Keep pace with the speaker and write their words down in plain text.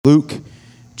Luke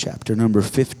chapter number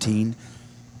 15,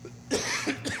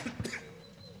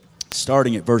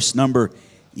 starting at verse number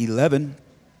 11.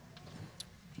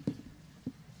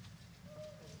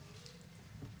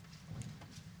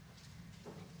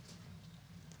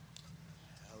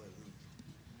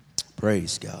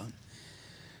 Praise God.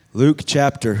 Luke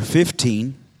chapter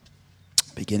 15,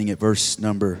 beginning at verse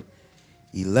number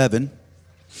 11.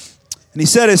 And he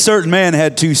said, a certain man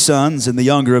had 2 sons, and the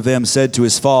younger of them said to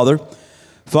his father,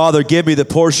 Father, give me the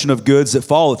portion of goods that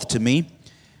falleth to me.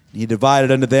 And he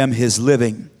divided unto them his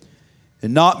living.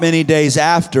 And not many days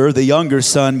after, the younger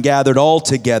son gathered all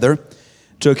together,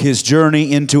 took his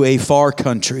journey into a far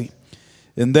country,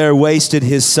 and there wasted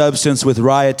his substance with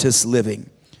riotous living.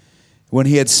 When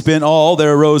he had spent all,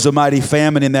 there arose a mighty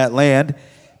famine in that land.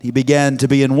 He began to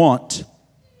be in want.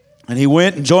 And he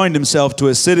went and joined himself to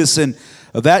a citizen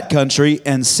of that country,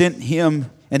 and he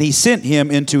sent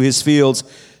him into his fields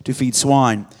to feed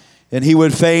swine. And he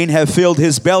would fain have filled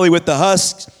his belly with the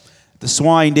husks. The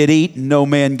swine did eat, and no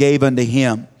man gave unto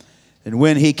him. And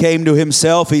when he came to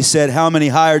himself, he said, How many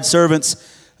hired servants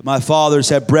of my father's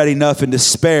have bread enough and to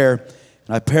spare,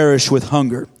 and I perish with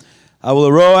hunger? I will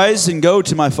arise and go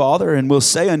to my father, and will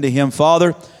say unto him,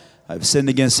 Father, I have sinned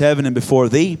against heaven and before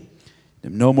thee,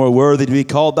 and am no more worthy to be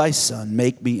called thy son.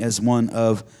 Make me as one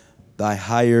of thy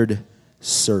hired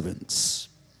servants.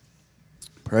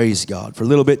 Praise God. For a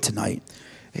little bit tonight.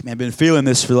 Amen. I've been feeling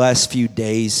this for the last few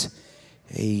days.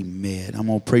 Amen. I'm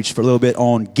going to preach for a little bit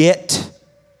on get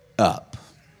up.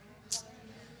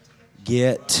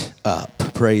 Get up.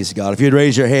 Praise God. If you'd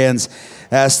raise your hands,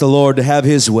 ask the Lord to have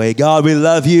his way. God, we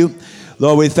love you.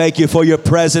 Lord, we thank you for your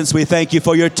presence. We thank you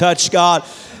for your touch, God,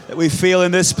 that we feel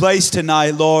in this place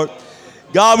tonight, Lord.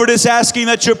 God, we're just asking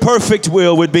that your perfect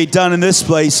will would be done in this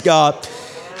place, God.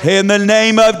 In the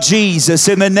name of Jesus,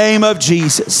 in the name of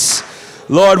Jesus.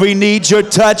 Lord, we need your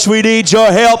touch. We need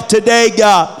your help today,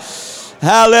 God.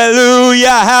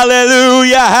 Hallelujah,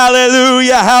 hallelujah,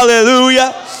 hallelujah,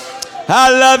 hallelujah.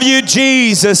 I love you,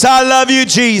 Jesus. I love you,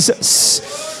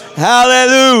 Jesus.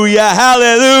 Hallelujah,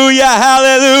 hallelujah,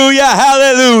 hallelujah,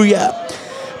 hallelujah.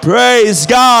 Praise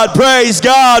God, praise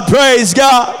God, praise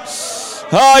God.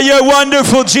 Oh, you're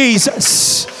wonderful,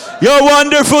 Jesus. You're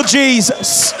wonderful,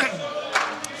 Jesus.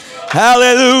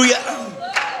 Hallelujah.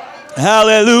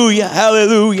 Hallelujah.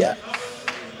 Hallelujah.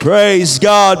 Praise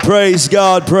God. Praise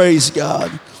God. Praise God.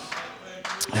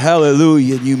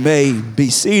 Hallelujah. You may be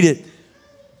seated.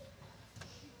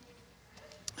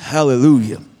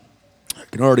 Hallelujah. I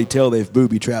can already tell they've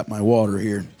booby-trapped my water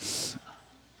here.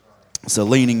 It's a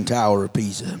leaning tower of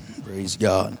Pisa. Praise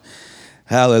God.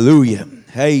 Hallelujah.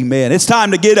 Amen. It's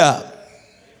time to get up.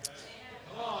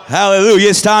 Hallelujah.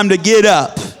 It's time to get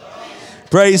up.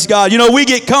 Praise God. You know, we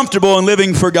get comfortable in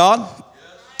living for God.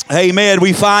 Amen.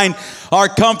 We find our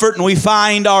comfort and we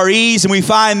find our ease and we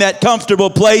find that comfortable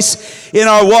place in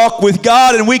our walk with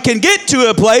God. And we can get to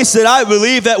a place that I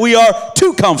believe that we are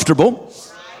too comfortable.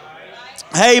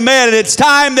 Amen. And it's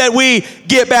time that we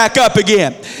get back up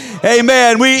again.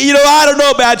 Amen. I don't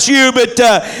know about you, but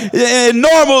in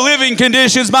normal living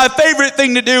conditions, my favorite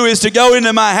thing to do is to go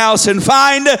into my house and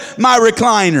find my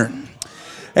recliner.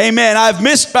 Amen. I've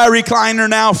missed my recliner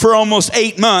now for almost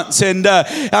 8 months, and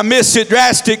I miss it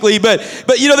drastically. But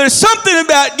there's something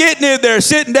about getting in there,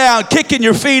 sitting down, kicking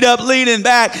your feet up, leaning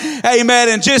back, amen,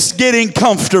 and just getting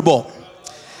comfortable.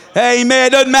 Amen.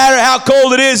 It doesn't matter how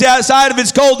cold it is outside. If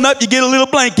it's cold enough, you get a little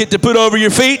blanket to put over your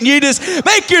feet, and you just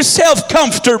make yourself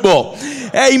comfortable.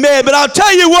 Amen. But I'll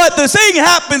tell you what, the thing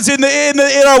happens in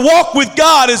our walk with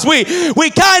God is we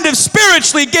kind of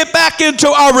spiritually get back into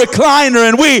our recliner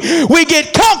and we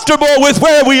get comfortable with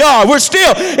where we are. We're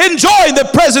still enjoying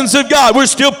the presence of God. We're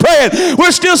still praying.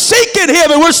 We're still seeking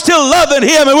him, and we're still loving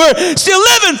him, and we're still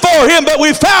living for him, but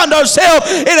we found ourselves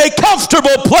in a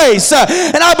comfortable place.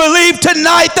 And I believe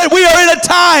tonight that we are in a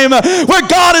time where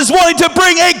God is wanting to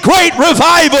bring a great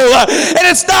revival. And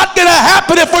it's not going to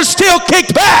happen if we're still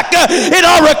kicked back in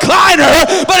our recliner,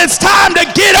 but it's time to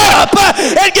get up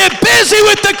and get busy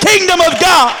with the kingdom of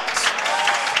God.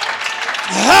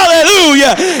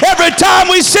 Hallelujah. Every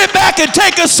time we sit back and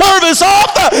take a service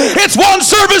off, it's one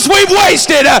service we've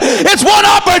wasted. It's one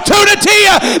opportunity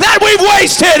that we've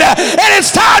wasted. And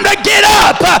it's time to get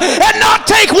up and not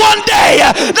take one day,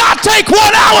 not take 1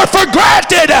 hour for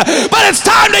granted, but it's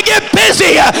time to get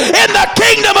busy in the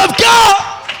kingdom of God.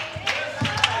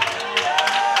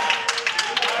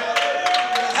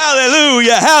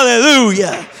 Hallelujah,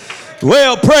 hallelujah.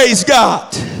 Well, praise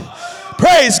God.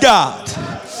 Praise God.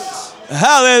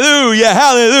 Hallelujah,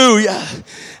 hallelujah.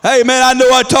 Hey, man, I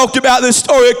know I talked about this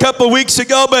story a couple of weeks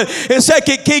ago, but in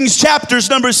 2 Kings chapters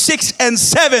number 6 and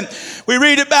 7, We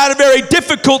read about a very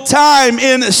difficult time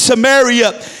in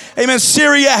Samaria. Amen.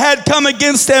 Syria had come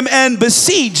against them and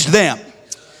besieged them.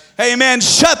 Amen.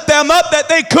 Shut them up that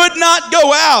they could not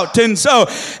go out. And so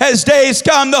as days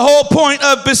come, the whole point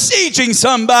of besieging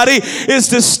somebody is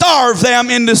to starve them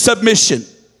into submission.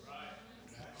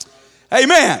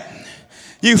 Amen.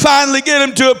 You finally get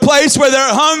them to a place where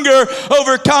their hunger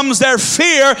overcomes their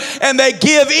fear and they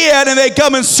give in and they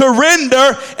come and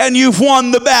surrender, and you've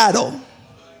won the battle.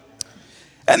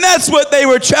 And that's what they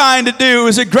were trying to do. It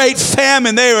was a great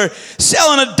famine. They were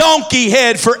selling a donkey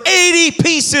head for 80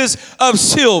 pieces of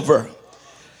silver.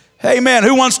 Amen.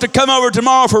 Who wants to come over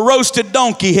tomorrow for roasted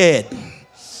donkey head?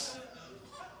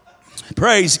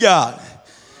 Praise God.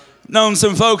 I've known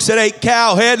some folks that ate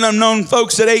cow head, and I've known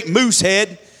folks that ate moose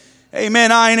head.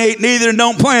 Amen. I ain't ate neither and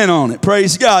don't plan on it.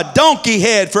 Praise God. Donkey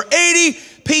head for 80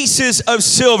 pieces of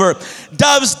silver.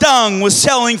 Dove's dung was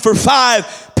selling for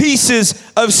 5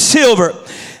 pieces of silver.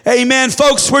 Amen.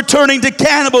 Folks were turning to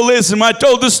cannibalism. I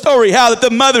told the story how that the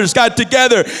mothers got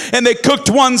together and they cooked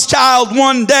one's child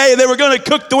one day and they were going to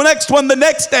cook the next one the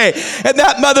next day. And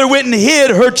that mother went and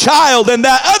hid her child, and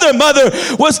that other mother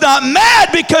was not mad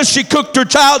because she cooked her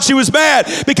child. She was mad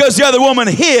because the other woman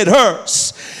hid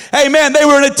hers. Amen. They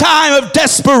were in a time of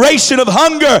desperation, of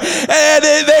hunger, and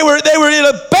they were in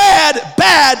a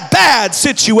bad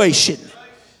situation.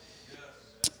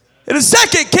 In 2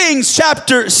 Kings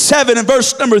chapter 7 and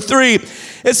verse number 3,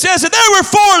 it says that there were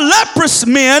 4 leprous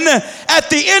men at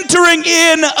the entering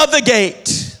in of the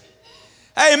gate.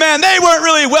 Amen. They weren't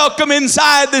really welcome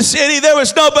inside the city. There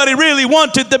was nobody really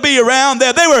wanted to be around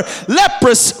there. They were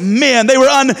leprous men. They were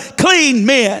unclean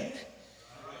men.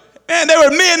 And they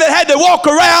were men that had to walk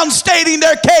around stating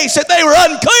their case that they were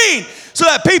unclean so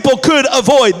that people could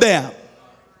avoid them.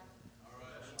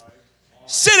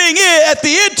 Sitting in at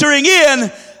the entering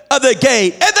in of the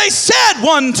gate. And they said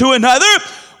one to another,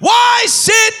 "Why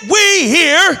sit we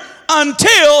here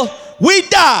until we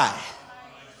die?"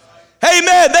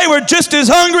 Amen. They were just as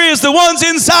hungry as the ones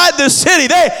inside the city.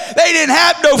 They didn't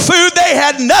have no food. They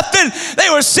had nothing. They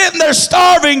were sitting there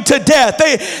starving to death.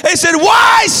 They said,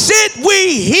 "Why sit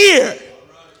we here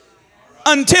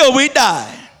until we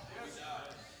die?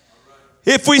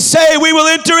 If we say we will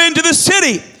enter into the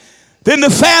city, then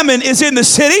the famine is in the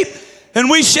city, and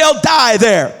we shall die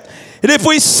there. And if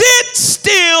we sit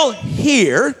still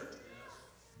here,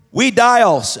 we die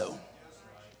also."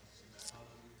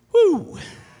 Woo.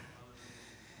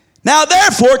 "Now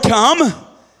therefore come,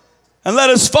 and let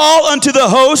us fall unto the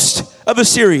host of the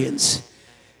Syrians.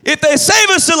 If they save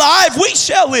us alive, we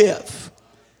shall live.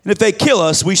 And if they kill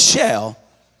us, we shall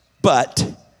but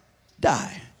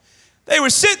die." They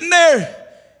were sitting there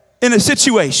in a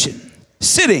situation.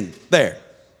 Sitting there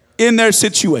in their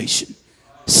situation.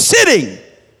 Sitting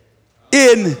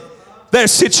in their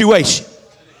situation.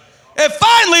 And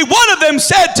finally, one of them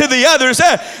said to the others,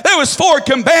 there was 4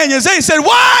 companions, they said,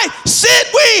 "Why sit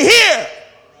we here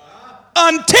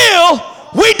until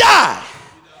we die?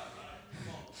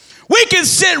 We can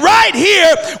sit right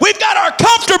here. We've got our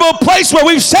comfortable place where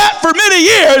we've sat for many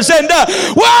years. And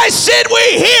why sit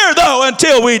we here, though,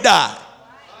 until we die?"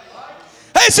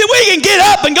 They said, "We can get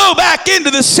up and go back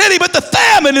into the city, but the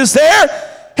famine is there,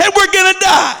 and we're going to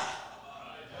die.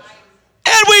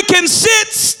 And we can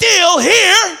sit still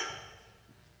here.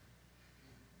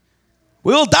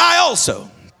 We'll die also."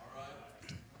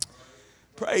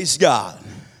 Praise God.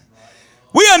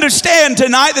 We understand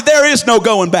tonight that there is no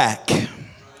going back.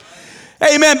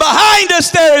 Amen. Behind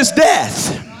us there is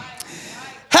death.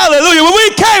 Hallelujah. When we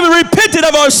came and repented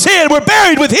of our sin, we're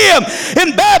buried with Him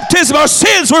in baptism. Our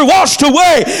sins were washed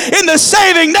away in the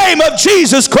saving name of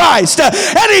Jesus Christ.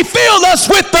 And He filled us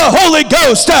with the Holy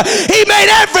Ghost. He made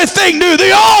everything new.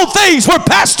 The old things were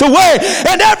passed away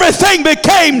and everything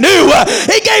became new.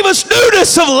 He gave us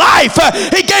newness of life.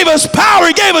 He gave us power.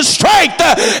 He gave us strength.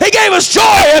 He gave us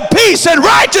joy and peace and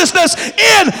righteousness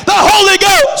in the Holy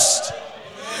Ghost.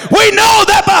 We know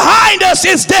that behind us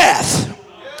is death.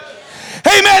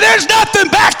 Amen. There's nothing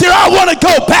back there I want to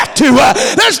go back to.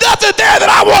 There's nothing there that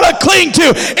I want to cling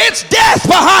to. It's death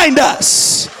behind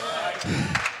us.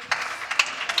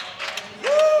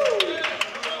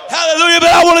 Hallelujah.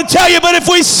 But I want to tell you, but if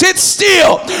we sit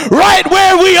still right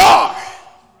where we are,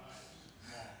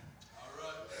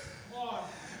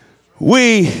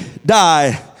 we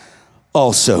die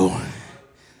also.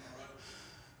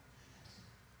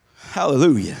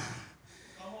 Hallelujah.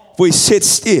 If we sit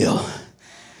still,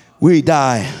 we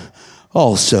die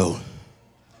also.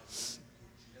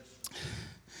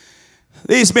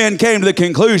 These men came to the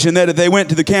conclusion that if they went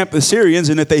to the camp of the Syrians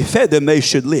and if they fed them, they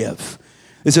should live.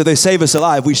 They said, "If they save us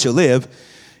alive, we shall live.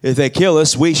 If they kill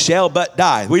us, we shall but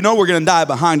die. We know we're going to die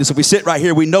behind us. If we sit right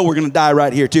here, we know we're going to die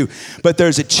right here too. But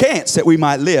there's a chance that we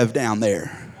might live down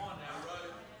there.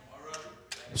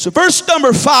 So verse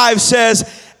number 5 says,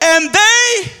 and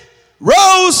they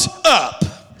rose up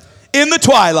in the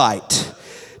twilight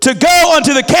to go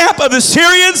unto the camp of the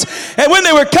Syrians. And when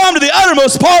they were come to the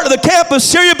uttermost part of the camp of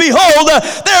Syria, behold,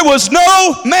 there was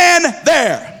no man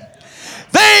there.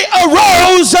 They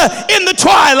arose in the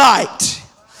twilight.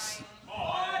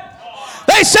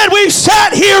 They said, we've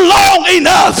sat here long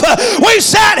enough. We've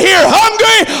sat here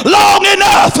hungry long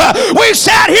enough. We've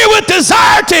sat here with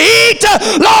desire to eat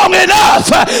long enough.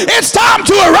 It's time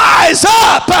to arise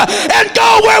up and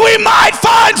go where we might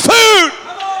find food.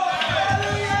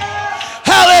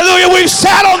 Hallelujah. We've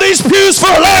sat on these pews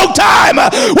for a long time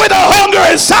with a hunger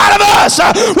inside of us,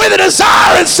 with a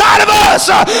desire inside of us.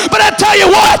 But I tell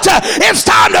you what, it's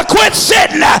time to quit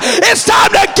sitting. It's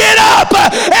time to get up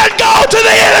and go to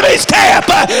the enemy's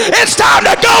camp. It's time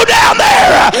to go down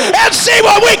there and see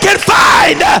what we can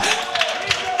find.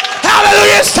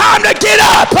 Hallelujah, it's time to get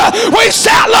up. We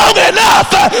sat long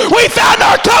enough. We found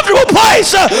our comfortable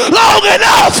place long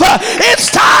enough. It's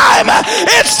time.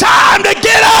 It's time to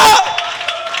get up.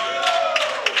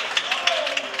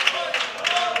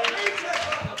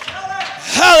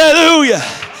 Hallelujah.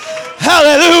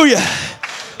 Hallelujah.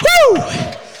 Woo.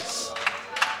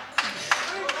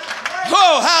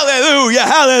 Oh, hallelujah.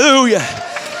 Hallelujah.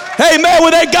 Amen.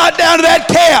 When they got down to that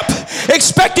camp,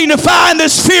 expecting to find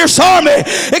this fierce army,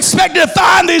 expecting to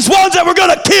find these ones that were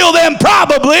going to kill them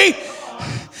probably,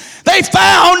 they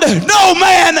found no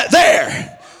man there.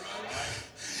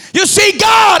 You see,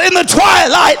 God in the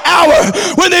twilight hour,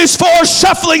 when these 4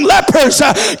 shuffling lepers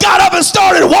got up and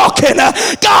started walking,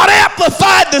 God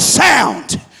amplified the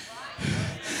sound.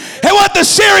 And what the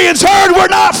Syrians heard were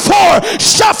not 4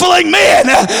 shuffling men.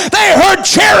 They heard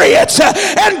chariots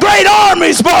and great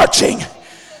armies marching.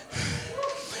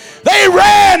 They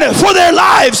ran for their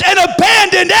lives and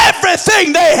abandoned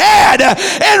everything they had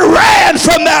and ran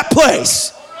from that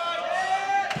place.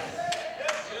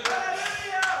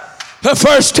 The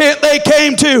first tent they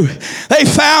came to, they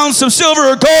found some silver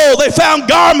or gold. They found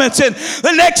garments. And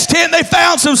the next tent, they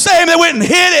found some same. They went and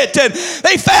hid it. And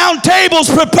they found tables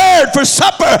prepared for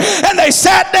supper. And they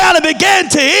sat down and began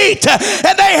to eat.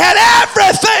 And they had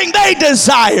everything they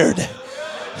desired.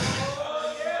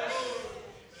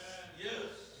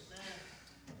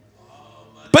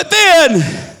 But then,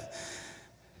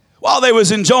 while they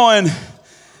was enjoying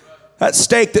that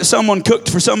steak that someone cooked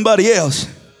for somebody else,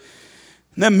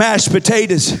 and them mashed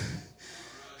potatoes,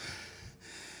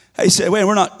 they said, wait,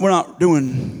 we're not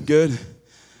doing good,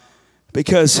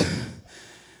 because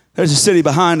there's a city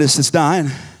behind us that's dying,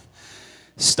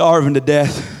 starving to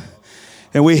death,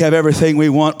 and we have everything we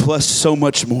want plus so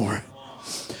much more.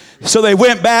 So they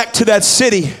went back to that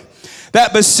city,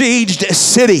 that besieged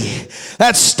city,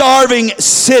 that starving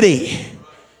city.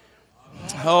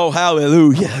 Oh,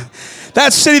 hallelujah.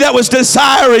 That city that was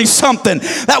desiring something,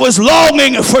 that was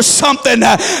longing for something,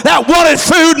 that wanted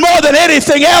food more than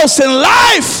anything else in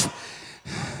life.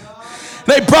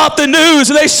 They brought the news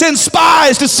and they sent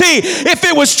spies to see if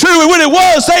it was true. And when it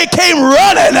was, they came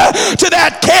running to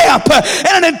that camp.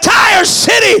 And an entire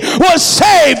city was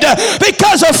saved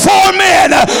because of 4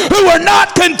 men who were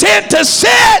not content to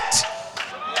sit.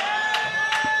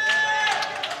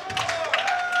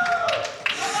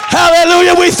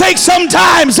 Hallelujah. We think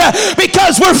sometimes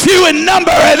because we're few in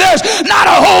number and there's not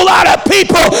a whole lot of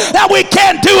people that we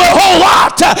can't do a whole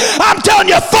lot. I'm telling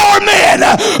you, 4 men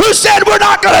who said we're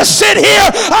not going to sit here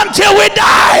until we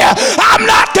die. I'm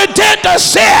not content to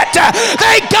sit.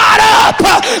 They got up.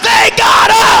 They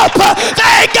got up.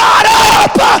 They got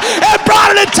up and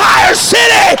brought an entire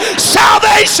city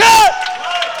salvation.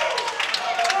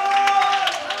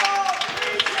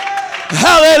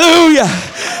 Hallelujah.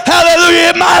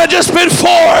 Hallelujah. It might have just been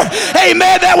 4,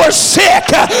 amen, that were sick,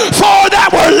 4 that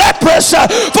were leprous,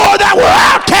 4 that were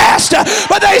outcast.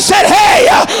 But they said, hey,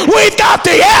 we've got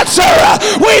the answer.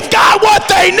 We've got what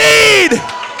they need.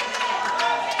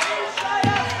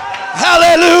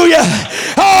 Hallelujah.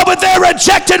 Oh, but they're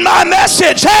rejecting my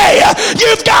message. Hey,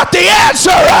 you've got the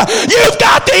answer. You've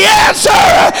got the answer.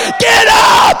 Get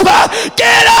up.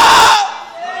 Get up.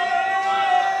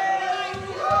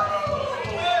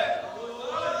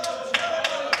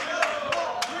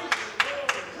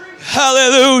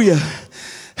 Hallelujah.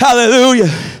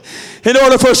 Hallelujah. In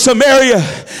order for Samaria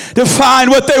to find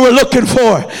what they were looking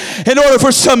for, in order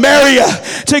for Samaria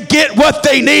to get what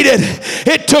they needed,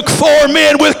 it took 4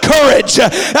 men with courage.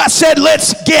 I said,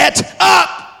 let's get up.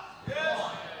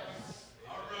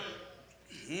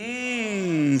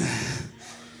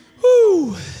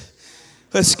 Woo.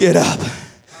 Let's get up.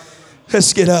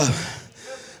 Let's get up.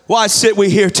 Why sit we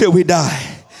here till we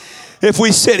die? If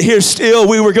we sit here still,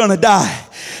 we were going to die.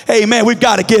 Amen. We've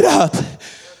got to get up.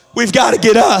 We've got to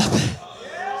get up.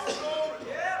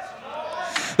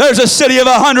 There's a city of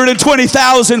 120,000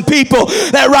 people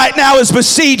that right now is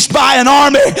besieged by an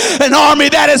army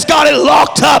that has got it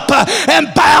locked up and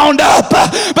bound up.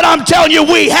 But I'm telling you,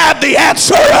 we have the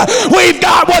answer. We've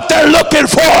got what they're looking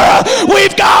for.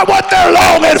 We've got what they're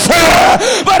longing for.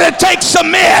 But it takes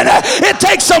some men, it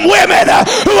takes some women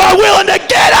who are willing to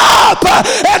get up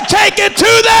and take it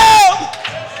to them.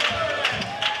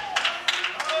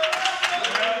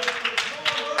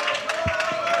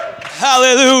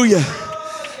 Hallelujah.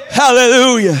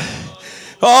 Hallelujah.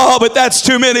 Oh, but that's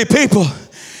too many people.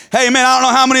 Hey, man, I don't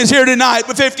know how many is here tonight,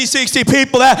 but 50, 60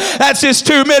 people, that's just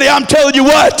too many. I'm telling you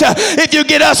what, if you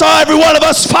get us, every one of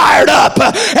us fired up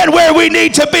and where we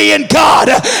need to be in God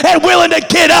and willing to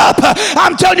get up,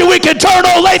 I'm telling you we can turn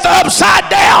Olathe upside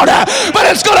down, but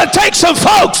it's going to take some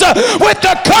folks with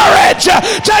the courage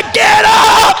to get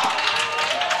up.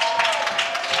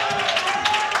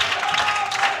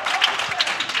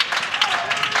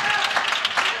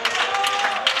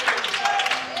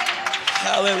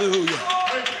 Hallelujah.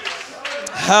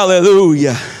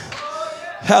 Hallelujah.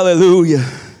 Hallelujah.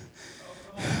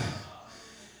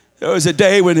 There was a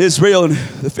day when Israel and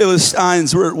the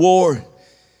Philistines were at war.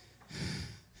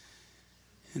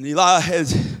 And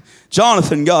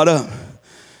Jonathan got up,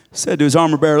 said to his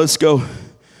armor bearer, let's go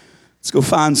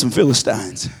find some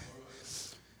Philistines.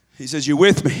 He says, you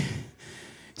with me? He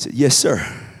said, yes, sir.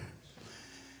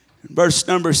 In verse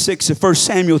number 6 of 1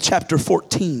 Samuel chapter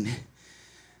 14,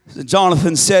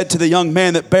 Jonathan said to the young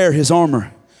man that bare his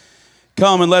armor,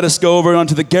 come and let us go over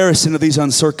unto the garrison of these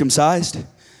uncircumcised.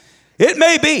 It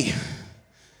may be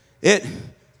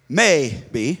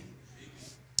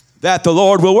that the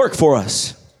Lord will work for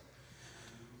us.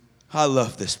 I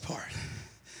love this part.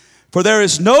 For there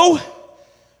is no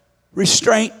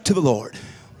restraint to the Lord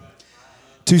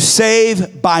to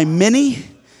save by many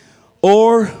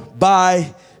or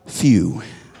by few.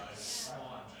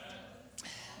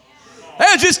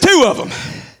 There's just two of them.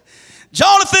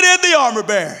 Jonathan and the armor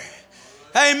bearer.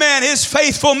 Amen. His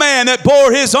faithful man that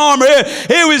bore his armor.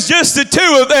 It was just the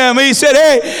two of them. He said,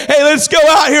 hey, let's go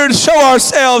out here and show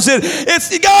ourselves.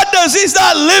 He's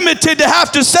not limited to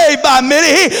have to save by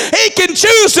many. He can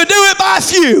choose to do it by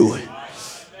few.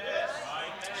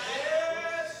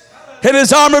 And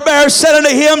his armor bearer said unto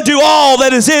him, do all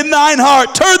that is in thine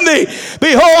heart. Turn thee.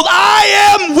 Behold,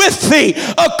 I am with thee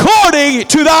according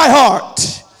to thy heart.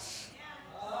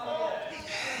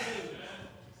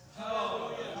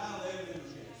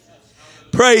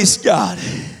 Praise God.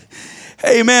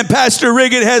 Amen. Pastor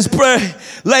Riggin has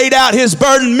laid out his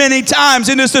burden many times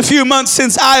in just a few months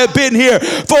since I have been here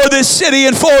for this city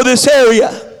and for this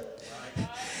area.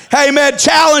 Amen.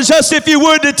 Challenge us, if you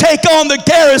would, to take on the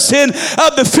garrison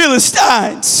of the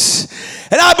Philistines.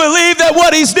 And I believe that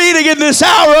what he's needing in this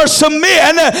hour are some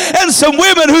men and some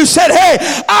women who said, hey,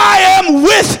 I am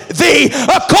with thee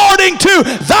according to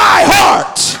thy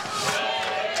heart.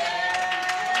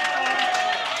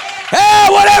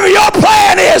 Whatever your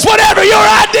plan is, whatever your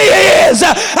idea is,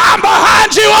 I'm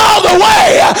behind you all the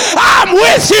way. I'm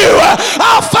with you.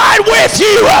 I'll fight with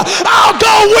you. I'll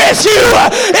go with you.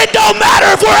 It don't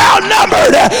matter if we're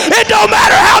outnumbered. It don't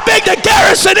matter how big the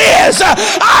garrison is.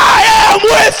 I am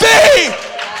with thee.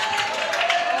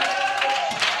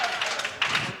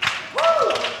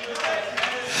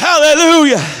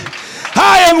 Hallelujah.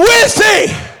 I am with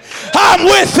thee. I'm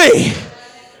with thee.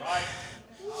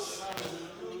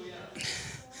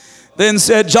 Then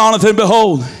said Jonathan,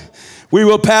 behold, we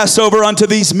will pass over unto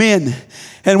these men,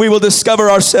 and we will discover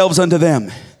ourselves unto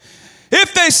them.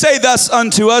 If they say thus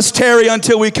unto us, tarry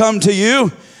until we come to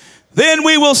you, then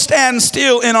we will stand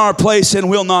still in our place and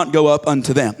will not go up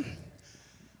unto them.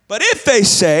 But if they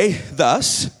say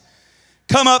thus,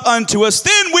 come up unto us,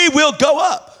 then we will go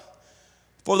up.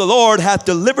 For the Lord hath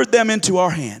delivered them into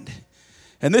our hand,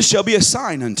 and this shall be a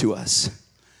sign unto us.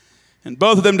 And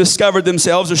both of them discovered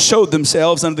themselves, or showed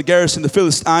themselves unto the garrison of the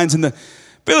Philistines. And the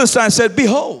Philistines said,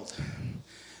 behold,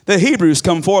 the Hebrews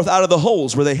come forth out of the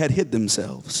holes where they had hid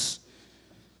themselves.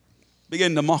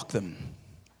 Begin to mock them.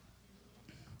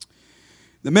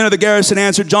 The men of the garrison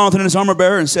answered Jonathan and his armor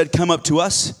bearer and said, come up to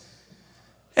us,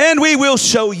 and we will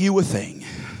show you a thing.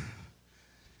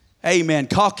 Amen.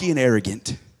 Cocky and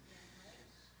arrogant.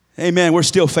 Amen. We're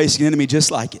still facing an enemy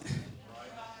just like it.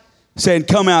 Saying,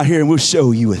 come out here and we'll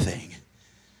show you a thing.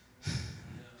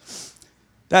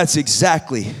 That's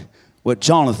exactly what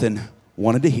Jonathan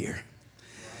wanted to hear.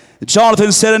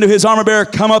 Jonathan said unto his armor bearer,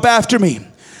 come up after me.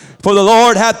 for the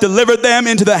Lord hath delivered them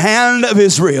into the hand of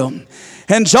Israel.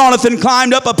 And Jonathan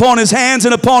climbed up upon his hands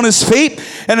and upon his feet,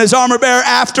 and his armor bearer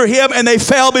after him, and they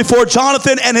fell before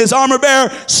Jonathan, and his armor bearer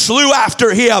slew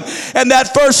after him. And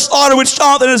that first slaughter which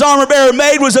Jonathan and his armor bearer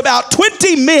made was about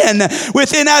 20 men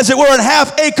within, as it were, an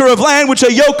half acre of land which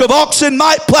a yoke of oxen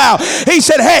might plow. He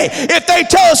said, hey, if they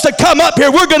tell us to come up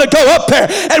here, we're going to go up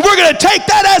there, and we're going to take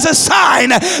that as a sign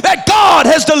that God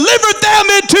has delivered them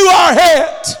into our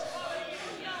hands.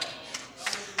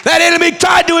 That enemy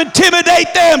tried to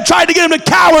intimidate them, tried to get them to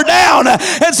cower down,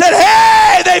 and said,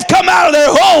 hey, they've come out of their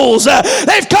holes.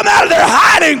 They've come out of their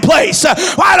hiding place.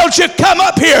 Why don't you come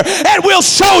up here and we'll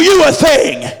show you a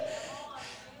thing?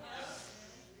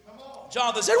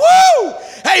 Jonathan said, woo!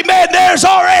 Amen, there's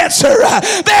our answer.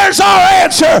 There's our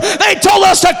answer. They told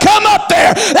us to come up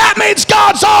there. That means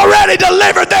God's already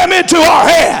delivered them into our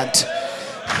hand.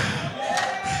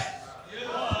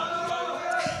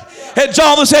 And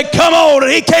Jonathan said, come on.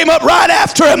 And he came up right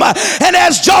after him. And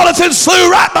as Jonathan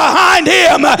slew right behind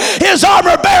him, his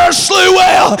armor bearer slew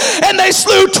well. And they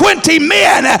slew 20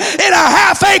 men in a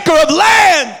half acre of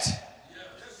land.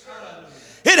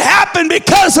 It happened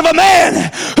because of a man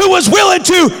who was willing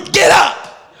to get up.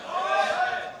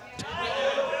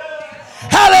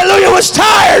 Hallelujah, was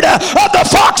tired of the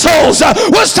foxholes,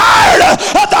 was tired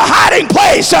of the hiding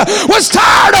place, was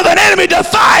tired of an enemy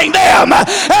defying them,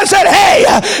 and said, hey,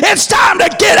 it's time to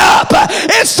get up.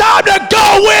 It's time to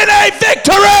go win a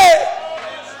victory.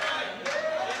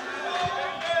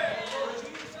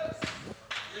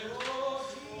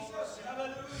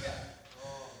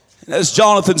 And as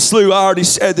Jonathan slew, I already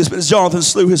said this, but as Jonathan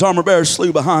slew, his armor bearer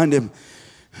slew behind him.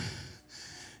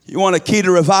 You want a key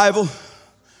to revival?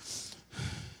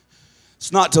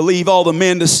 It's not to leave all the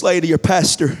men to slay to your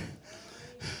pastor.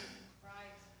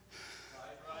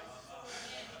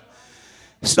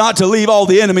 It's not to leave all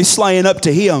the enemy slaying up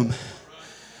to him.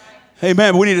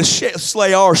 Amen. We need to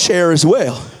slay our share as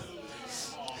well.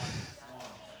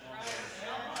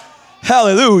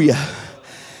 Hallelujah.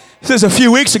 This is a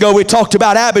few weeks ago we talked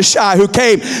about Abishai, who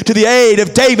came to the aid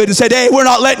of David and said, hey, we're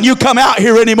not letting you come out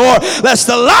here anymore lest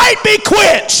the light be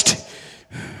quenched.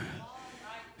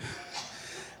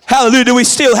 Hallelujah. Do we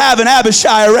still have an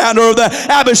Abishai around, or the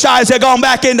Abishais have gone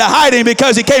back into hiding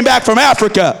because he came back from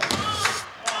Africa?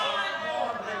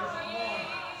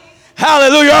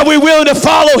 Hallelujah. Are we willing to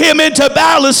follow him into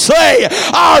battle and slay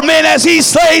our men as he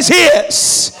slays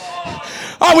his?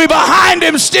 Are we behind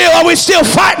him still? Are we still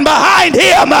fighting behind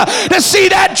him to see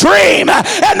that dream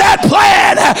and that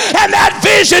plan and that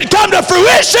vision come to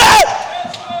fruition?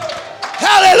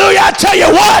 Hallelujah. I tell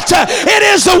you what, it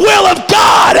is the will of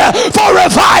God for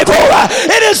revival.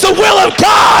 It is the will of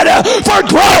God for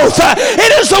growth.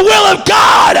 It is the will of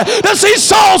God to see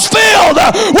souls filled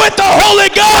with the Holy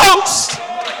Ghost.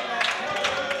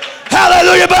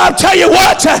 Hallelujah. But I'll tell you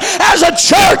what, as a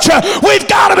church, we've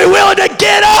got to be willing to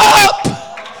get up.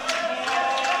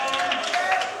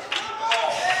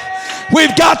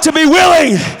 We've got to be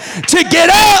willing to get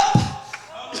up.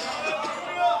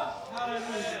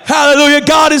 Hallelujah.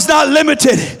 God is not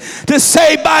limited to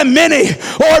save by many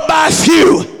or by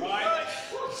few.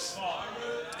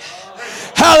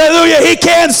 Hallelujah. He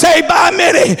can save by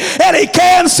many and he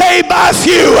can save by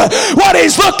few. What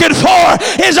he's looking for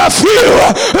is a few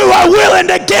who are willing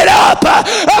to get up,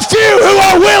 a few who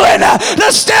are willing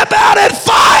to step out and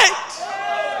fight.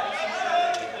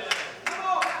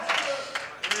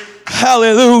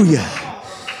 Hallelujah.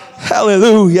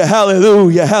 Hallelujah.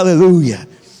 Hallelujah. Hallelujah.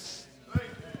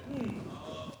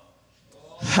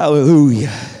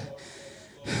 Hallelujah.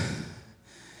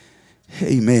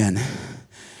 Amen.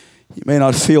 You may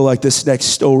not feel like this next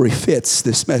story fits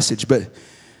this message, but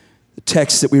the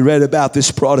text that we read about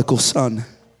this prodigal son.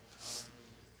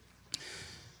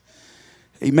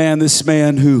 Amen. This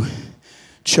man who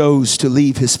chose to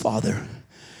leave his father,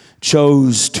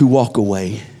 chose to walk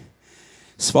away.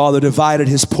 His father divided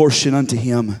his portion unto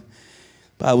him. The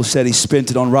Bible said he spent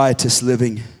it on riotous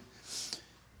living.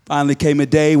 Finally came a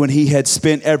day when he had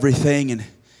spent everything and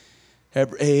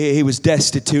he was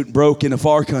destitute and broke in a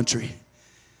far country.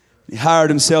 He hired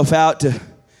himself out to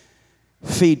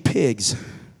feed pigs.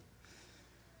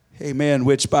 Amen.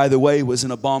 Which, by the way, was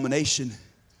an abomination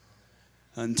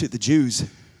unto the Jews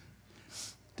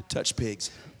to touch pigs.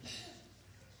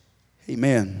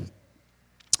 Amen.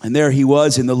 And there he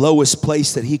was in the lowest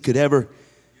place that he could ever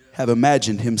have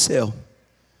imagined himself.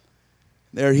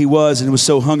 There he was, and was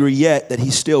so hungry yet that he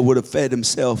still would have fed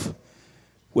himself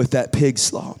with that pig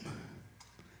slop.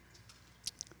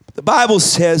 The Bible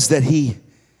says that he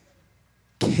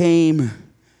came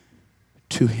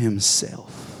to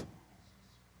himself.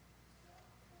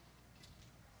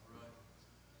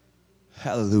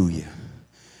 Hallelujah.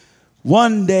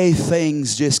 One day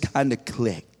things just kind of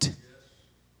clicked,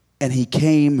 and he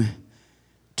came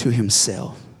to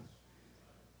himself.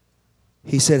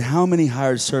 He said, how many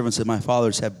hired servants of my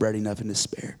father's have bread enough and to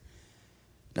spare?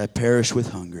 And I perish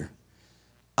with hunger.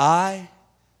 I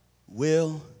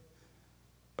will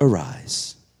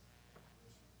arise.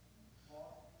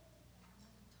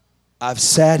 I've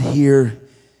sat here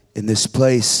in this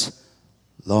place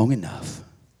long enough.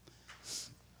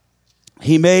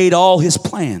 He made all his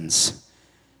plans,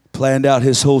 planned out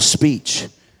his whole speech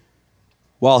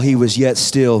while he was yet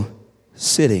still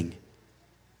sitting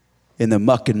in the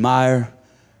muck and mire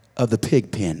of the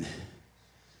pig pen.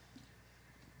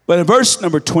 But in verse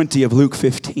number 20 of Luke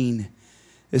 15,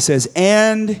 it says,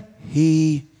 and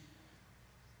he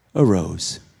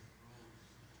arose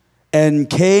and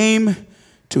came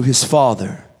to his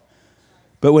father.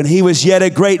 But when he was yet a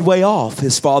great way off,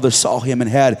 his father saw him and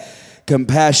had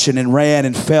compassion and ran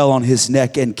and fell on his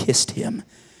neck and kissed him.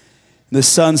 And the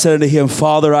son said unto him,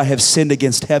 Father, I have sinned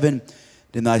against heaven and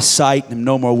in thy sight, and am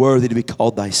no more worthy to be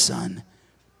called thy son.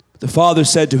 But the father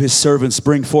said to his servants,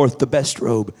 bring forth the best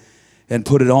robe and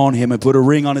put it on him, and put a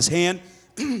ring on his hand,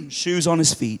 shoes on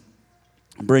his feet.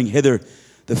 And bring hither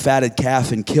the fatted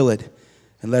calf and kill it,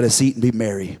 and let us eat and be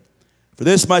merry. For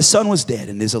this my son was dead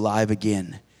and is alive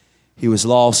again. He was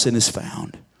lost and is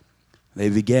found. They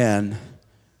began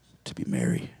to be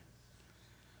merry.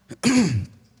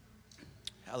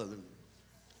 Hallelujah.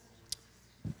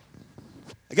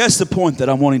 I guess the point that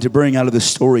I'm wanting to bring out of this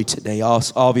story today,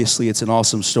 obviously it's an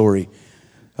awesome story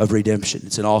of redemption.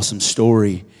 It's an awesome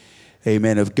story,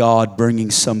 amen, of God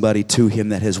bringing somebody to him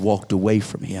that has walked away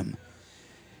from him.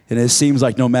 And it seems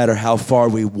like no matter how far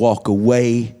we walk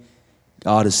away,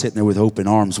 God is sitting there with open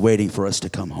arms waiting for us to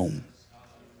come home.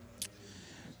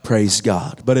 Praise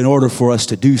God. But in order for us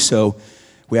to do so,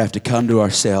 we have to come to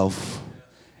ourselves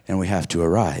and we have to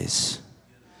arise.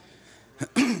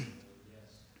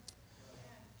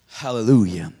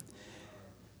 Hallelujah.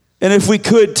 And if we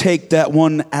could take that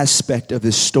one aspect of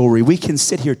this story, we can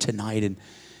sit here tonight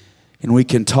and we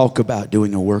can talk about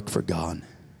doing a work for God.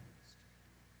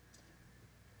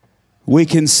 We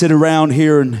can sit around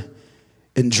here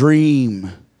and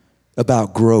dream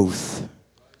about growth.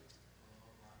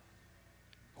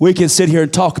 We can sit here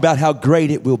and talk about how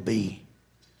great it will be.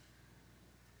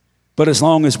 But as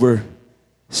long as we're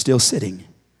still sitting,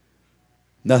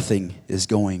 nothing is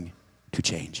going to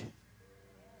change.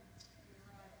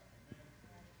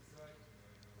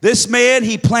 This man,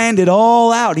 he planned it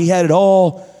all out. He had it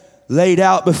all laid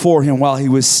out before him while he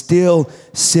was still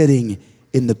sitting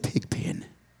in the pig pen.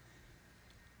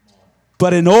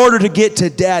 But in order to get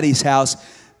to Daddy's house,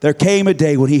 there came a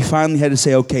day when he finally had to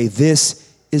say, okay,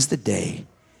 this is the day.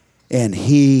 And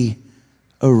he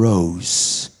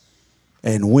arose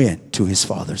and went to his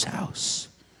father's house.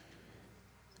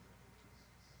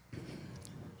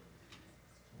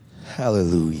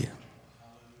 Hallelujah.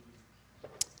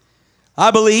 I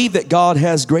believe that God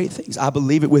has great things. I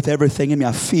believe it with everything in me.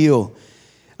 I feel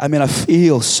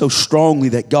so strongly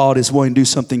that God is wanting to do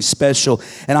something special.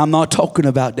 And I'm not talking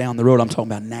about down the road. I'm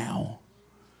talking about now.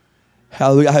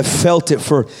 Hallelujah. I have felt it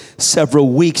for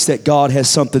several weeks that God has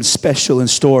something special in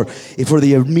store for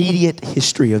the immediate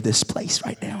history of this place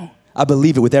right now. I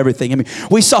believe it with everything. I mean,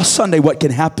 we saw Sunday what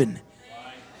can happen.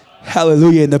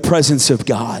 Hallelujah, in the presence of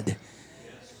God.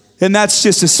 And that's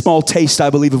just a small taste,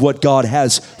 I believe, of what God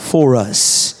has for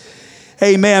us.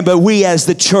 Amen. But we as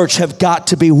the church have got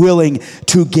to be willing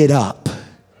to get up.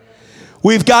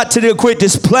 We've got to quit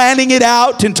just planning it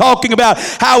out and talking about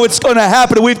how it's going to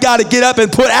happen. We've got to get up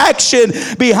and put action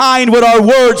behind what our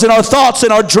words and our thoughts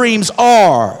and our dreams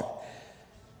are.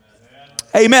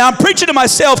 Amen. I'm preaching to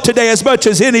myself today as much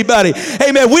as anybody.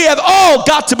 Amen. We have all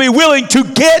got to be willing to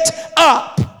get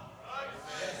up.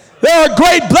 There are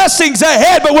great blessings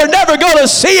ahead, but we're never going to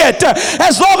see it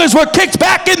as long as we're kicked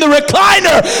back in the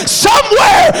recliner.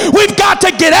 Somewhere we've got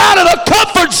to get out of the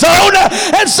comfort zone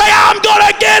and say, I'm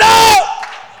going to get up.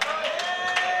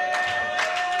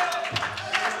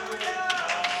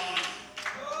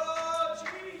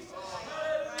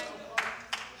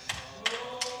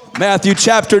 Matthew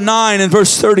chapter 9 and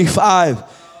verse 35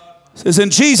 says,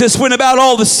 and Jesus went about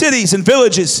all the cities and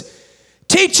villages,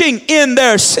 teaching in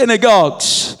their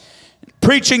synagogues,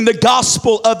 preaching the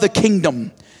gospel of the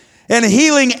kingdom, and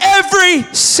healing every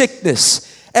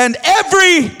sickness and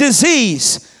every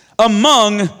disease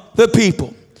among the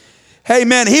people.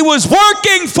 Amen. He was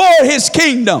working for his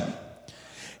kingdom.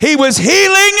 He was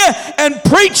healing and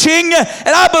preaching, and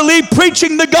I believe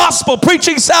preaching the gospel,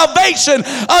 preaching salvation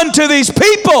unto these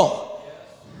people.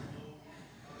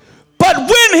 But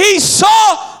when he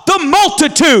saw the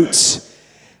multitudes,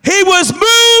 He was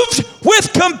moved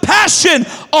with compassion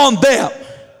on them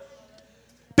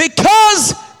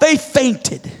because they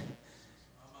fainted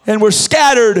and were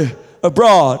scattered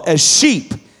abroad as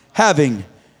sheep having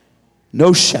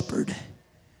no shepherd.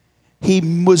 He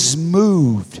was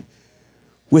moved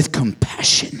with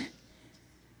compassion.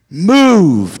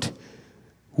 Moved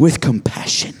with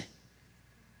compassion.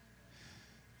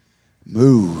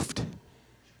 Moved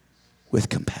with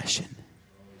compassion.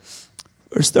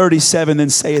 Verse 37, then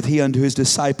saith he unto his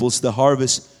disciples, the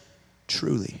harvest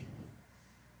truly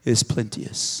is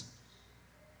plenteous,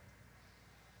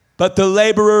 but the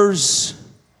laborers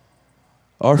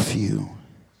are few.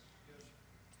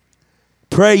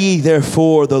 Pray ye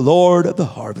therefore the Lord of the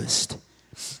harvest,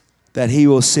 that he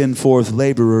will send forth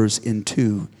laborers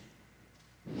into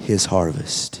his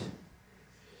harvest.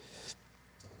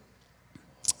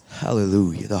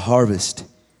 Hallelujah. The harvest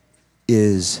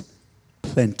is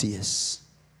plenteous,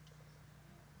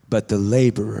 but the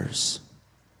laborers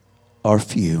are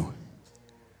few.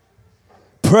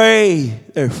 Pray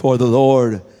therefore the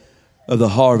Lord of the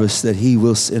harvest, that he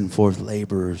will send forth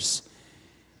laborers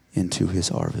into his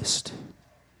harvest.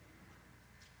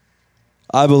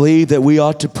 I believe that we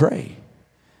ought to pray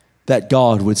that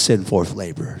God would send forth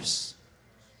laborers.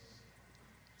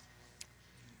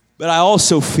 But I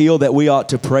also feel that we ought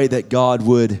to pray that God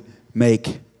would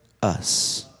make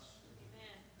us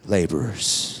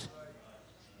laborers.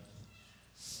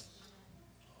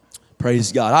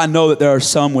 Praise God. I know that there are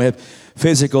some with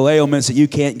physical ailments that you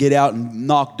can't get out and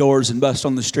knock doors and bust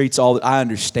on the streets. I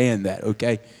understand that,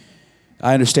 okay?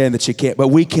 I understand that you can't, but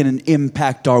we can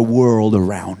impact our world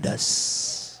around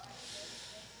us.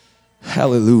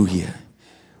 Hallelujah.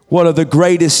 One of the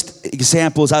greatest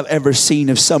examples I've ever seen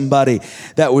of somebody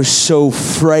that was so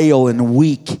frail and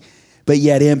weak, but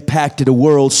yet impacted a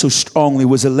world so strongly,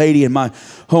 was a lady in my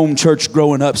home church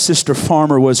growing up. Sister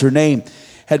Farmer was her name.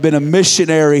 Had been a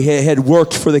missionary, had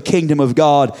worked for the kingdom of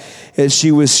God, as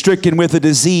she was stricken with a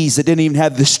disease that didn't even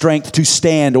have the strength to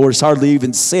stand or hardly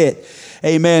even sit.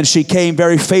 Amen. She came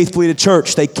very faithfully to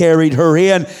church. They carried her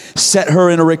in, set her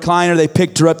in a recliner. They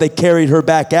picked her up. They carried her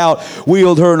back out,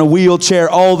 wheeled her in a wheelchair.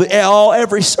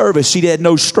 Every service, she had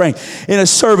no strength. In a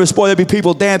service, boy, there'd be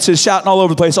people dancing, shouting all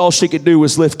over the place. All she could do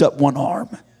was lift up one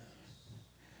arm.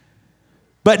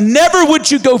 But never would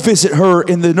you go visit her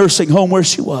in the nursing home where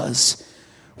she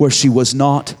was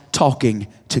not talking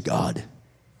to God.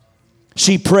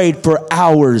 She prayed for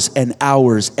hours and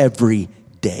hours every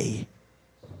day.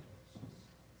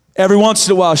 Every once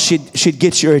in a while, she'd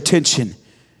get your attention.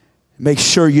 Make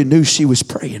sure you knew she was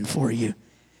praying for you.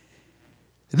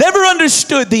 Never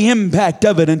understood the impact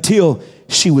of it until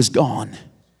she was gone.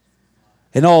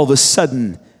 And all of a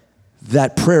sudden,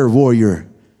 that prayer warrior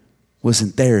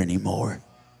wasn't there anymore.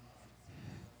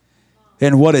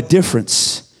 And what a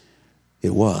difference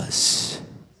it was.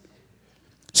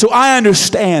 So I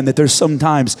understand that there's some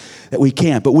times that we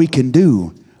can't, but we can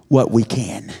do what we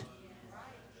can.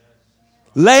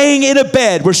 Laying in a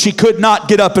bed where she could not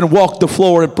get up and walk the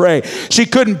floor and pray. She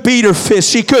couldn't beat her fist.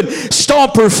 She couldn't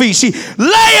stomp her feet. She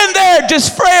laying there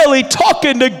just frailly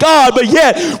talking to God, but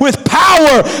yet with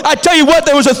power. I tell you what,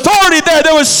 there was authority there.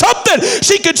 There was something.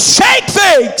 She could shake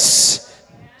things.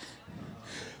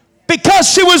 Because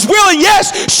she was willing.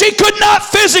 Yes, she could not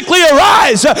physically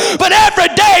arise, but every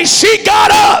day she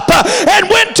got up and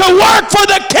went to work for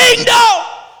the kingdom.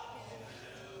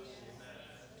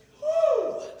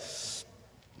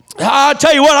 I'll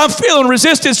tell you what, I'm feeling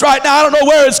resistance right now. I don't know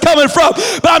where it's coming from,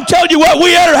 but I'm telling you what,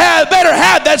 we better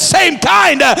have that same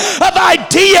kind of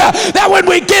idea that when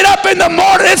we get up in the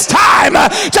morning, it's time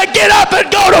to get up and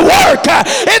go to work.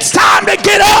 It's time to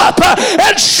get up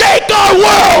and shake our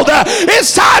world.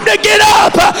 It's time to get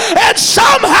up and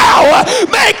somehow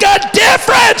make a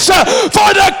difference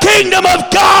for the kingdom of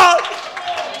God.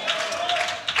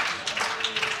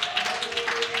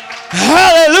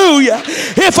 Hallelujah.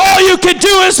 If all you can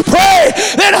do is pray,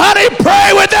 then honey,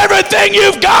 pray with everything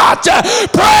you've got.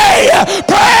 Pray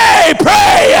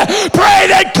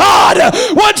that God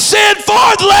would send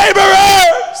forth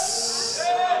laborers.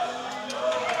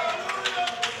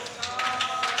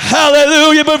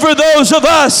 Hallelujah. But for those of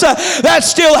us that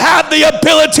still have the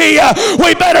ability,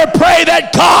 we better pray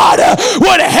that God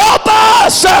would help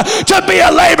us to be a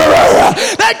laborer.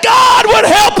 That God would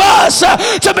help us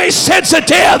to be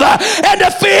sensitive and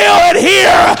to feel and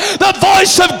hear the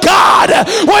voice of God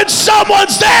when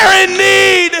someone's there in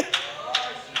need.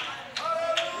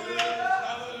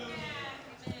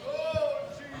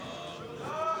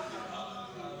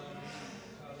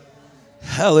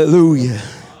 Hallelujah.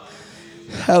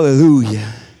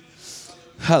 Hallelujah.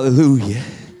 Hallelujah.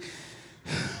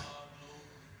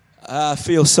 I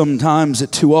feel sometimes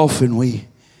that too often we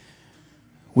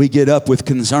get up with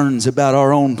concerns about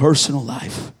our own personal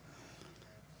life.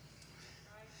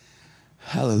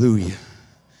 Hallelujah.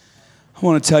 I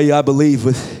want to tell you, I believe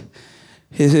with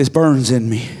his burns in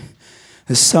me,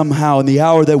 that somehow in the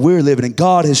hour that we're living in,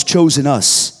 God has chosen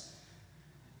us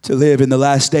to live in the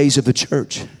last days of the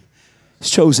church. He's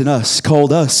chosen us,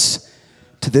 called us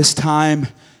to this time,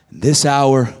 this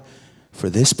hour, for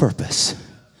this purpose.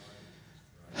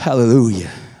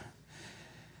 Hallelujah.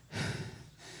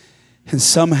 And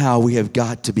somehow we have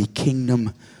got to be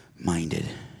kingdom minded.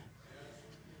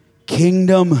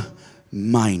 Kingdom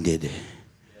minded.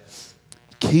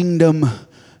 Kingdom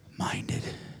minded.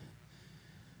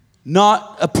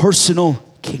 Not a personal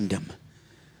kingdom,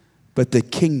 but the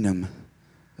kingdom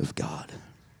of God.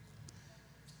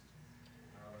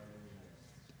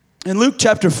 In Luke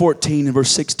chapter 14 and verse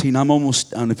 16, I'm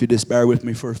almost done if you just bear with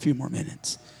me for a few more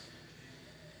minutes.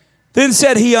 Then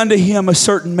said he unto him, a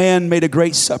certain man made a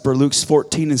great supper, Luke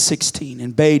 14 and 16,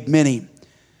 and bade many,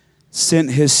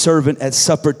 sent his servant at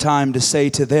supper time to say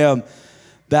to them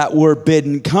that were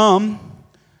bidden, come,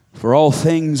 for all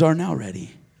things are now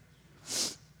ready.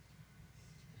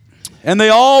 And they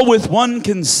all with one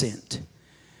consent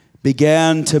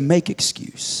began to make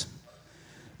excuse.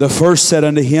 The first said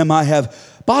unto him, I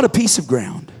have bought a piece of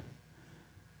ground,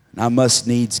 and I must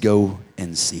needs go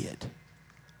and see it.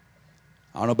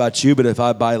 I don't know about you, but if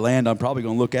I buy land, I'm probably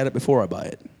going to look at it before I buy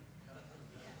it.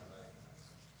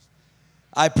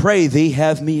 I pray thee,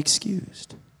 have me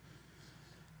excused.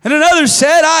 And another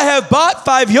said, I have bought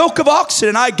 5 yoke of oxen,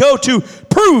 and I go to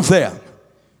prove them.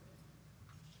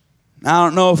 I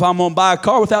don't know if I'm going to buy a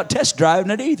car without test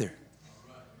driving it either.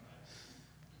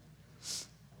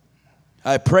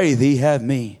 I pray thee, have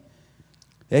me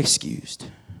excused.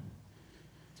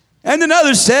 And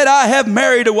another said, I have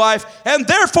married a wife, and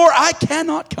therefore I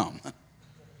cannot come.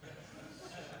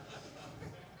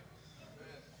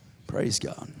 Praise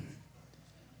God.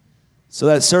 So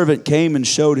that servant came and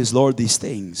showed his Lord these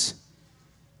things.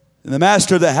 And the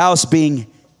master of the house, being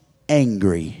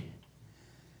angry,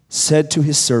 said to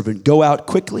his servant, go out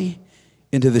quickly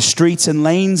into the streets and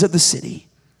lanes of the city,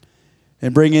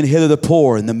 and bring in hither the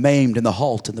poor and the maimed and the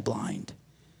halt and the blind.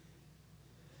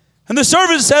 And the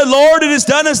servant said, Lord, it is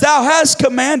done as thou hast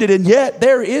commanded, and yet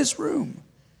there is room.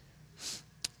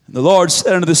 And the Lord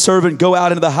said unto the servant, go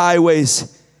out into the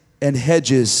highways and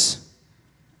hedges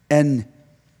and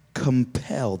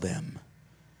compel them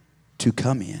to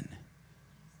come in,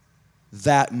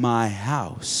 that my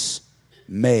house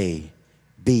may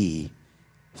be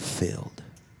filled.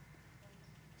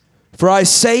 For I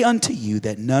say unto you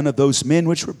that none of those men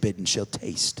which were bidden shall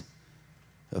taste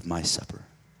of my supper.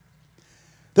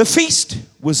 The feast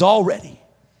was all ready.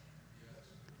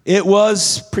 It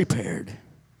was prepared.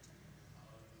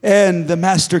 And the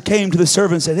master came to the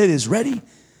servant and said, it is ready.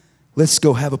 Let's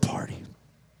go have a party.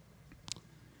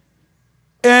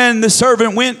 And the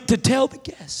servant went to tell the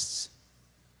guests.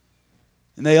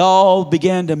 And they all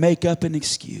began to make up an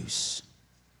excuse.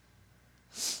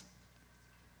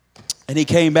 And he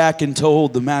came back and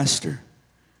told the master.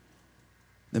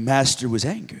 The master was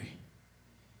angry.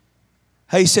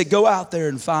 He said, go out there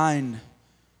and find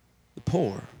the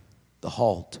poor, the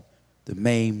halt, the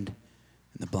maimed,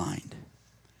 and the blind.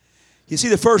 You see,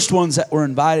 the first ones that were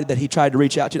invited that he tried to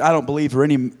reach out to, I don't believe for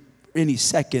any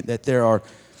second that there are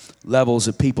levels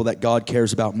of people that God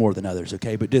cares about more than others,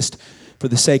 okay? But just for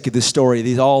the sake of this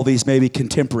story, all these maybe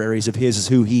contemporaries of his is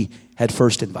who he had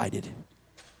first invited.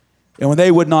 And when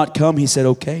they would not come, he said,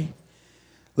 okay,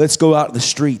 let's go out in the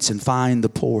streets and find the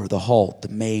poor, the halt, the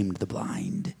maimed, the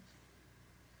blind.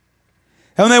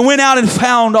 And when they went out and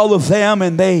found all of them,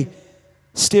 and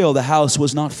still the house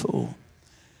was not full.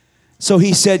 So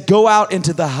he said, go out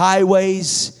into the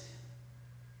highways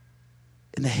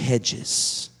and the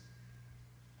hedges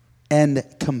and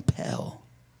compel.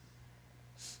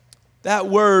 That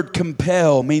word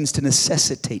compel means to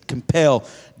necessitate, compel,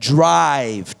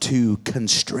 drive, to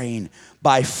constrain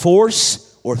by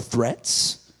force or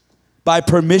threats, by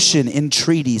permission,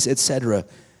 entreaties, etc.,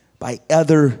 by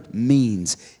other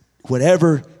means.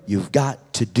 Whatever you've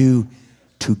got to do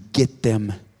to get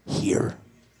them here.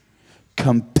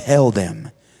 Compel them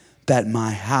that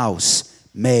my house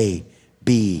may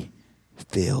be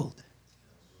filled.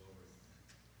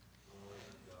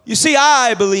 You see,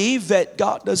 I believe that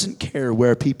God doesn't care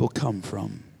where people come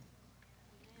from.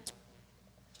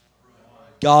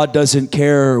 God doesn't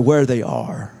care where they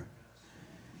are.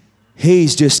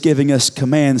 He's just giving us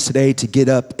commands today to get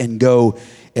up and go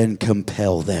and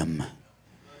compel them.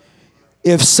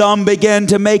 If some begin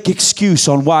to make excuse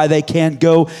on why they can't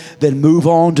go, then move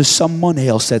on to someone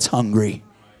else that's hungry.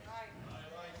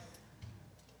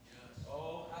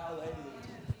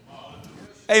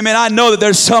 Amen. I know that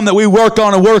there's some that we work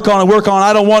on.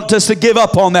 I don't want us to give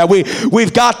up on that.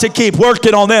 We've got to keep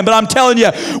working on them. But I'm telling you,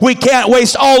 we can't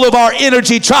waste all of our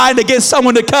energy trying to get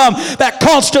someone to come that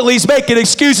constantly is making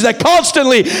excuses, that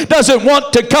constantly doesn't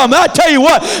want to come. And I tell you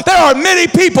what, there are many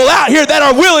people out here that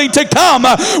are willing to come.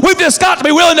 We've just got to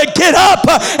be willing to get up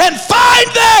and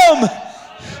find them.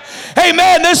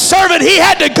 Amen. This servant, he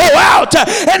had to go out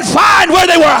and find where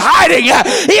they were hiding.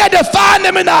 He had to find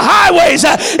them in the highways,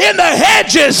 in the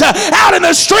hedges, out in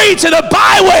the streets, in the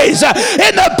byways,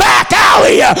 in the back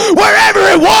alley, wherever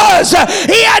it was.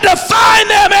 He had to find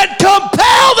them and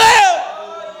compel them.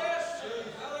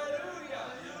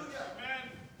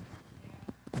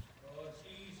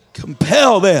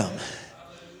 Compel them.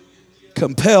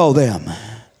 Compel them.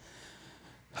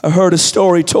 I heard a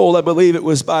story told, I believe it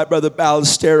was by Brother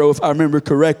Ballestero, if I remember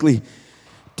correctly,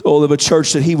 told of a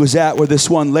church that he was at where this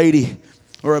one lady,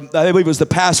 or I believe it was the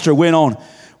pastor, went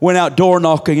out door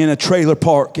knocking in a trailer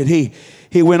park, and he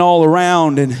went all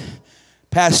around and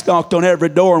knocked on every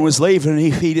door and was leaving,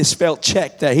 and he just felt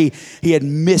checked that he had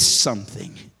missed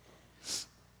something.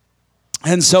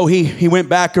 And so he went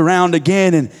back around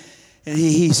again, and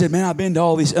he said, man, I've been to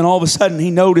all these. And all of a sudden,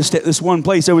 he noticed at this one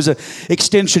place, there was an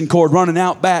extension cord running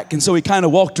out back. And so he kind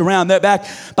of walked around. That back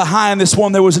behind this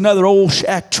one, there was another old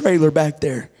shack trailer back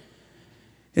there.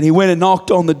 And he went and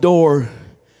knocked on the door,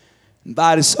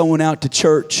 invited someone out to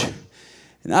church.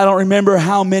 And I don't remember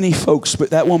how many folks,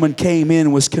 but that woman came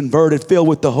in, was converted, filled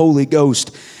with the Holy Ghost,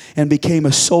 and became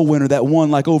a soul winner that won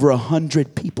like over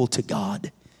 100 people to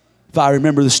God, if I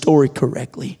remember the story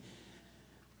correctly.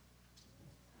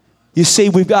 You see,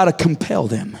 we've got to compel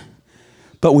them,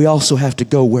 but we also have to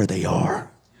go where they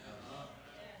are.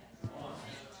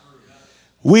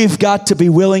 We've got to be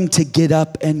willing to get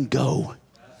up and go.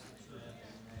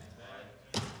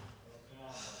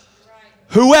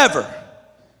 Whoever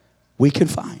we can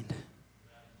find.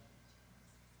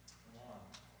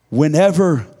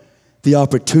 Whenever the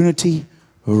opportunity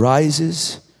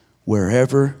arises,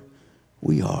 wherever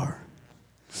we are.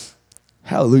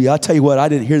 Hallelujah. I'll tell you what, I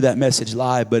didn't hear that message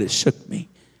live, but it shook me.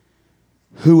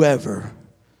 Whoever,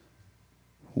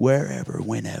 wherever,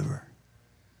 whenever.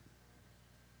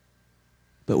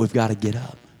 But we've got to get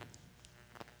up.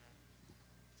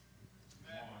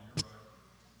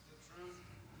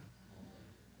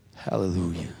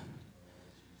 Hallelujah.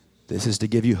 This is to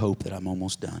give you hope that I'm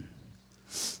almost done.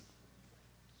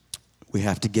 We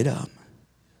have to get up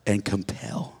and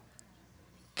compel.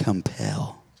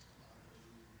 Compel.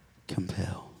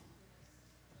 Compel.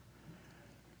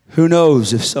 Who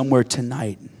knows if somewhere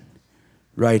tonight,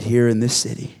 right here in this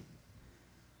city,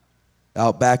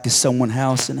 out back of someone's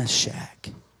house in a shack,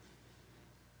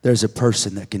 there's a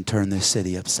person that can turn this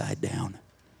city upside down.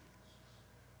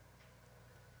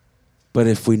 But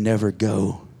if we never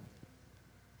go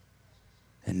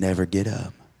and never get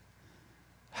up,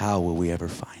 how will we ever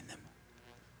find them?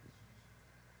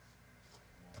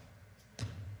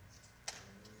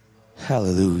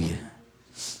 Hallelujah.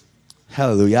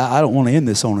 Hallelujah. I don't want to end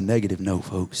this on a negative note,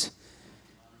 folks.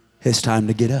 It's time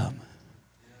to get up.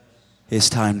 It's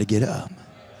time to get up.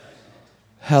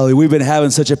 Hallelujah. We've been having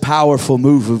such a powerful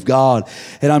move of God.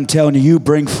 And I'm telling you, you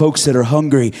bring folks that are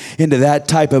hungry into that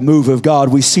type of move of God.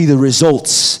 We see the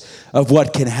results of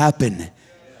what can happen.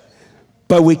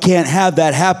 But we can't have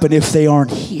that happen if they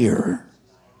aren't here.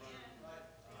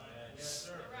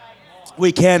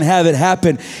 We can't have it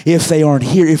happen if they aren't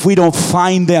here, if we don't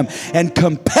find them and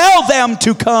compel them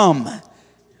to come.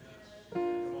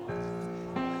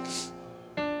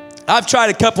 I've tried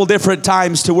a couple different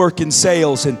times to work in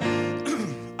sales, and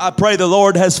I pray the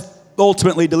Lord has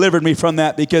ultimately delivered me from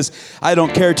that, because I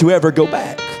don't care to ever go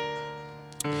back.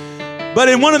 But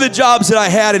in one of the jobs that I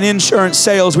had in insurance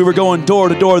sales, we were going door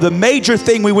to door. The major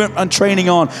thing we went on training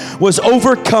on was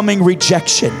overcoming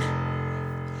rejection.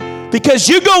 Because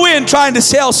you go in trying to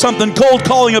sell something, cold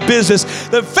calling a business,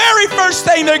 the very first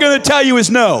thing they're going to tell you is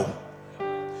no.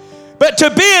 But to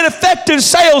be an effective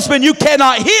salesman, you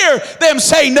cannot hear them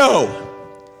say no.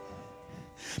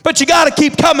 But you got to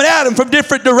keep coming at them from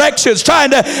different directions,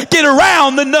 trying to get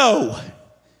around the no.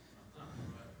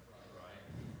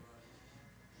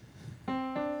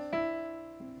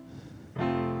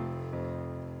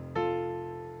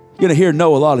 You're going to hear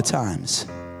no a lot of times.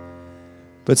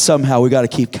 But somehow we got to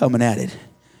keep coming at it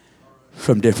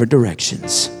from different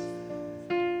directions.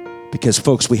 Because,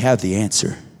 folks, we have the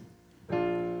answer.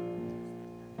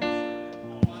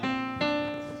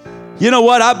 You know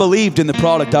what? I believed in the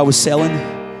product I was selling.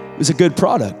 It was a good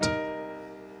product.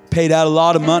 Paid out a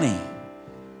lot of money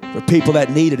for people that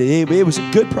needed it. It was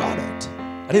a good product.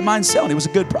 I didn't mind selling. It was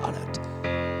a good product.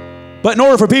 But in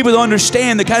order for people to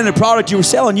understand the kind of product you were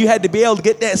selling, you had to be able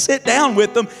to sit down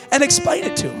with them and explain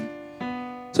it to them.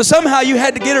 So somehow you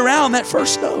had to get around that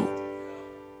first no.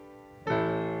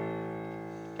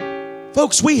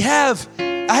 Folks, we have,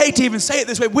 I hate to even say it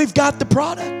this way, we've got the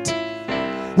product.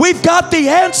 We've got the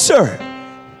answer.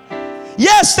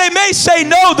 Yes, they may say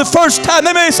no the first time.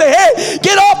 They may say, hey,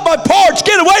 get off my porch,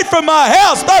 get away from my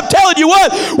house. But I'm telling you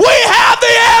what, we have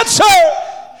the answer.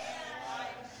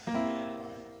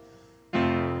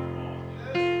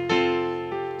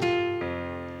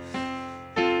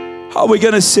 Are we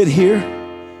going to sit here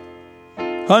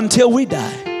until we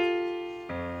die?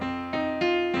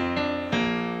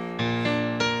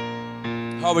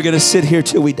 Are we going to sit here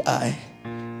till we die?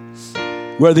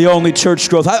 Where the only church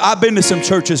growth, I've been to some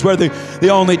churches where the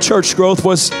only church growth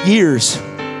was years.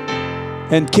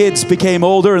 And kids became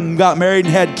older and got married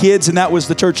and had kids, and that was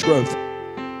the church growth.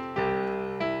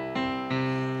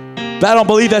 But I don't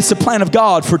believe that's the plan of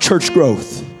God for church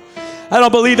growth. I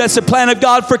don't believe that's the plan of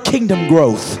God for kingdom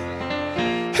growth.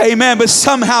 Amen. But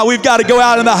somehow we've got to go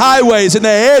out in the highways and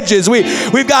the hedges.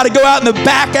 We've got to go out in the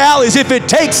back alleys if it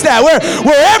takes that.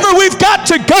 Wherever we've got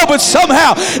to go. But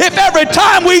somehow, if every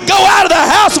time we go out of the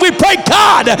house we pray,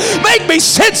 God, make me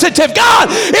sensitive. God,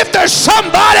 if there's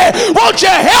somebody, won't you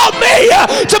help me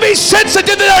to be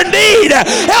sensitive to their need?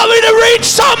 Help me to reach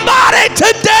somebody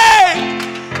today.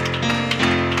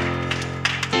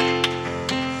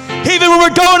 Even when we're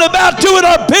going about doing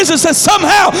our business, that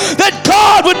somehow that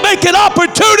God would make an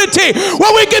opportunity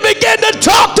where we can begin to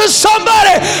talk to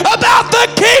somebody about the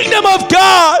kingdom of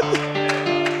God.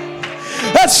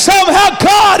 That somehow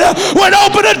God would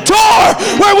open a door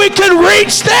where we can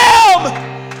reach them.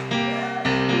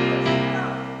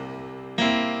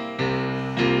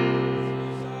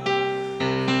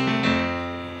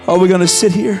 Are we going to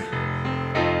sit here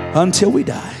until we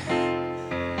die?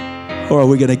 Or are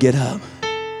we going to get up?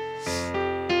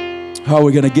 Are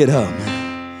we going to get up?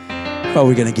 Are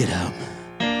we going to get up?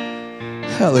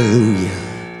 Hallelujah.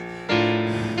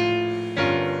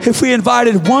 If we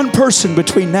invited one person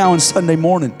between now and Sunday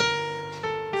morning,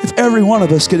 if every one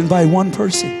of us could invite one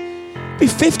person, it'd be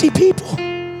 50 people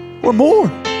or more.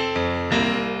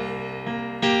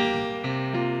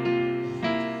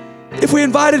 If we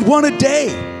invited one a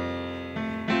day,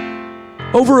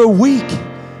 over a week,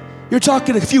 you're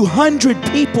talking a few hundred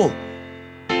people.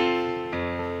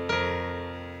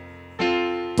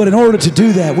 But in order to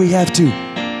do that, we have to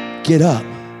get up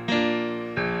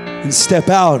and step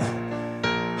out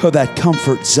of that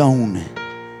comfort zone.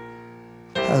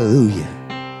 Hallelujah.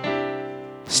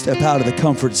 Step out of the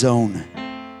comfort zone.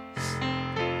 I'm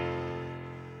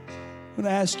going to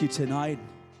ask you tonight,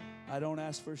 I don't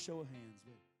ask for a show of hands,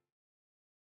 but